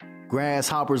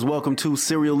Grasshoppers, welcome to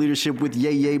Serial Leadership with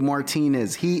Yeye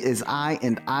Martinez. He is I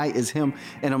and I is him,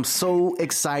 and I'm so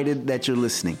excited that you're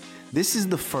listening. This is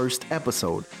the first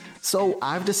episode, so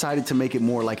I've decided to make it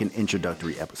more like an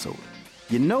introductory episode.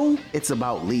 You know, it's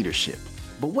about leadership,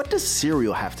 but what does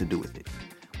Serial have to do with it?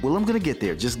 Well, I'm gonna get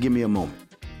there, just give me a moment.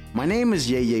 My name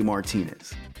is Yeye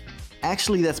Martinez.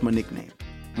 Actually, that's my nickname.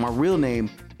 My real name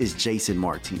is Jason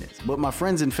Martinez, but my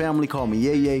friends and family call me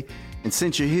Yeye, and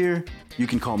since you're here, you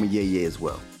can call me Yeye as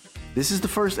well. This is the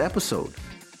first episode.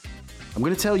 I'm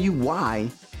going to tell you why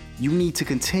you need to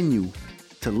continue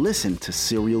to listen to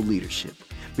Serial Leadership,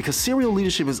 because Serial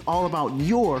Leadership is all about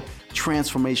your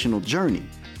transformational journey,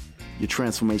 your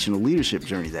transformational leadership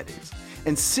journey, that is.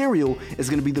 And Serial is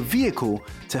going to be the vehicle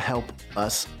to help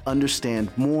us understand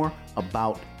more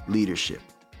about leadership.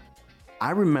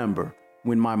 I remember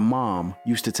when my mom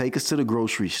used to take us to the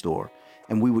grocery store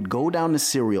and we would go down the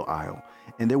cereal aisle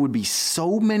and there would be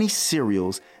so many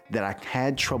cereals that I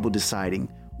had trouble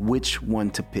deciding which one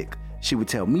to pick. She would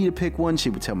tell me to pick one, she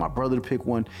would tell my brother to pick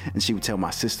one, and she would tell my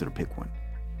sister to pick one.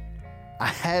 I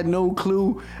had no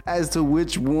clue as to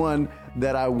which one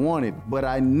that I wanted, but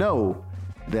I know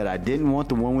that I didn't want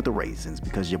the one with the raisins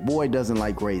because your boy doesn't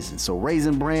like raisins. So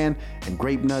Raisin Bran and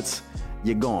Grape Nuts,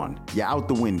 you're gone. You're out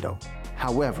the window.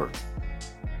 However,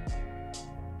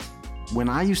 when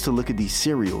I used to look at these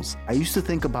cereals, I used to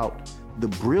think about the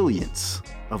brilliance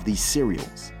of these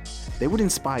cereals. They would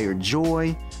inspire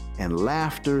joy and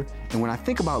laughter. And when I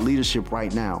think about leadership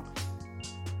right now,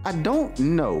 I don't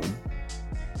know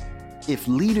if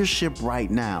leadership right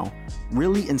now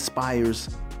really inspires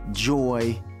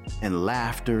joy and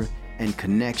laughter and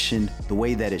connection the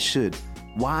way that it should.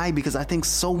 Why? Because I think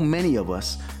so many of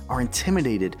us are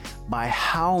intimidated by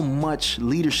how much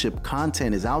leadership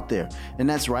content is out there. And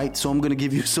that's right, so I'm gonna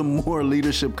give you some more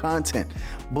leadership content.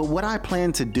 But what I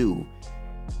plan to do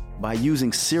by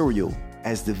using Serial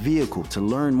as the vehicle to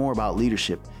learn more about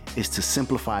leadership is to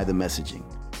simplify the messaging.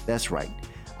 That's right.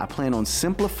 I plan on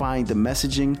simplifying the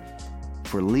messaging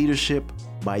for leadership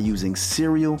by using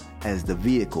Serial as the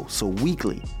vehicle. So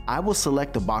weekly, I will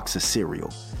select a box of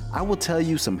cereal. I will tell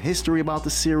you some history about the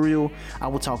cereal. I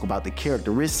will talk about the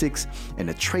characteristics and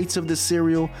the traits of the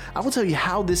cereal. I will tell you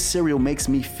how this cereal makes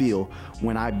me feel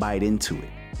when I bite into it.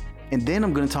 And then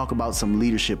I'm going to talk about some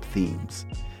leadership themes.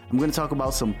 I'm going to talk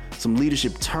about some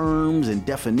leadership terms and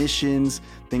definitions,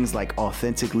 things like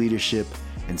authentic leadership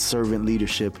and servant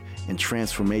leadership and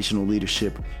transformational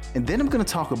leadership. And then I'm going to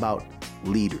talk about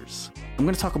leaders. I'm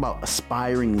going to talk about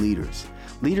aspiring leaders.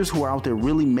 Leaders who are out there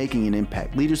really making an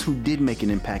impact. Leaders who did make an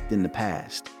impact in the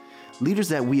past. Leaders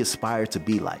that we aspire to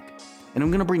be like. And I'm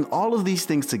going to bring all of these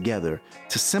things together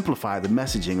to simplify the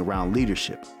messaging around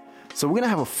leadership. So we're going to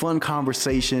have a fun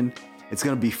conversation. It's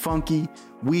going to be funky.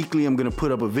 Weekly, I'm going to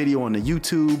put up a video on the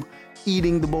YouTube,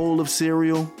 eating the bowl of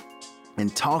cereal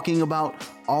and talking about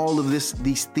all of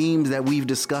these themes that we've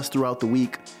discussed throughout the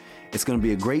week. It's going to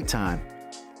be a great time.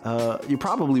 You're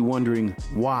probably wondering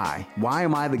why. Why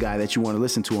am I the guy that you want to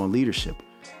listen to on leadership?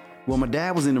 Well, my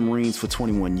dad was in the Marines for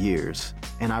 21 years,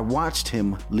 and I watched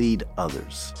him lead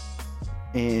others.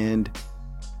 And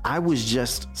I was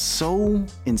just so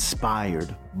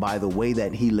inspired by the way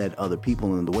that he led other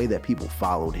people and the way that people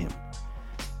followed him.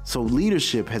 So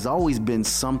leadership has always been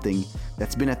something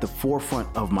that's been at the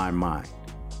forefront of my mind.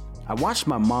 I watched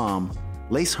my mom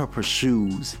lace up her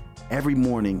shoes every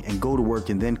morning and go to work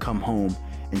and then come home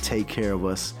and take care of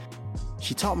us.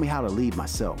 She taught me how to lead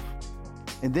myself.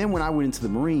 And then when I went into the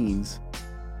Marines,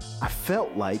 I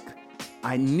felt like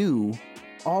I knew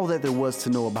all that there was to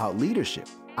know about leadership.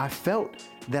 I felt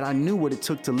that I knew what it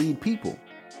took to lead people.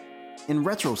 In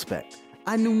retrospect,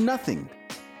 I knew nothing,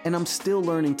 and I'm still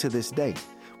learning to this day.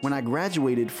 When I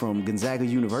graduated from Gonzaga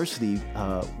University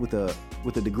with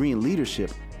a degree in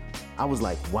leadership, I was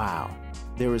like, wow,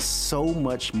 there is so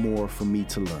much more for me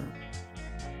to learn.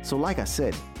 So like I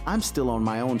said, I'm still on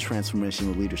my own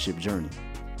transformational leadership journey.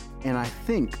 And I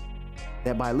think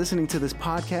that by listening to this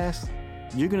podcast,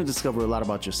 you're going to discover a lot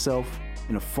about yourself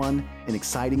in a fun and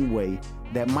exciting way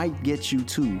that might get you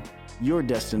to your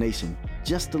destination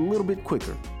just a little bit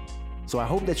quicker. So I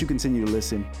hope that you continue to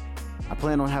listen. I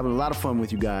plan on having a lot of fun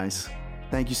with you guys.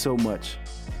 Thank you so much.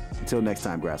 Until next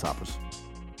time, Grasshoppers.